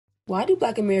Why do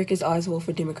Black Americans always vote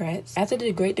for Democrats? After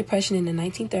the Great Depression in the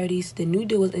 1930s, the New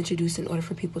Deal was introduced in order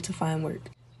for people to find work.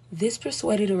 This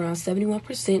persuaded around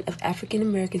 71% of African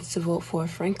Americans to vote for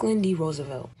Franklin D.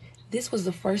 Roosevelt. This was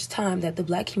the first time that the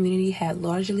Black community had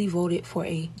largely voted for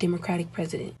a Democratic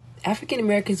president. African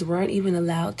Americans weren't even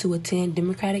allowed to attend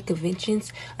Democratic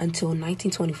conventions until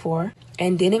 1924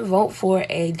 and didn't vote for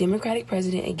a Democratic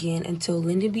president again until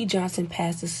Lyndon B. Johnson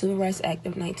passed the Civil Rights Act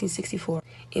of 1964,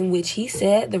 in which he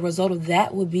said the result of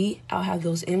that would be, I'll have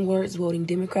those N-words voting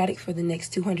Democratic for the next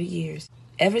 200 years.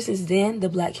 Ever since then, the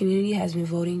Black community has been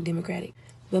voting Democratic.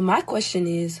 But my question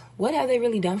is, what have they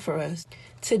really done for us?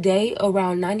 Today,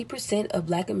 around 90% of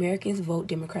Black Americans vote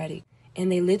Democratic. And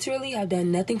they literally have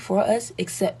done nothing for us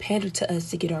except pander to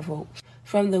us to get our vote.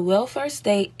 From the welfare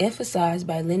state emphasized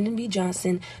by Lyndon B.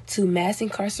 Johnson to mass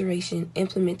incarceration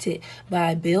implemented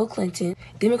by Bill Clinton,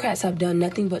 Democrats have done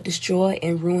nothing but destroy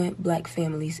and ruin Black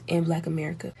families in Black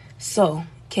America. So,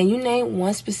 can you name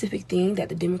one specific thing that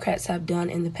the Democrats have done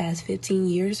in the past 15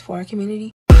 years for our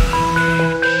community?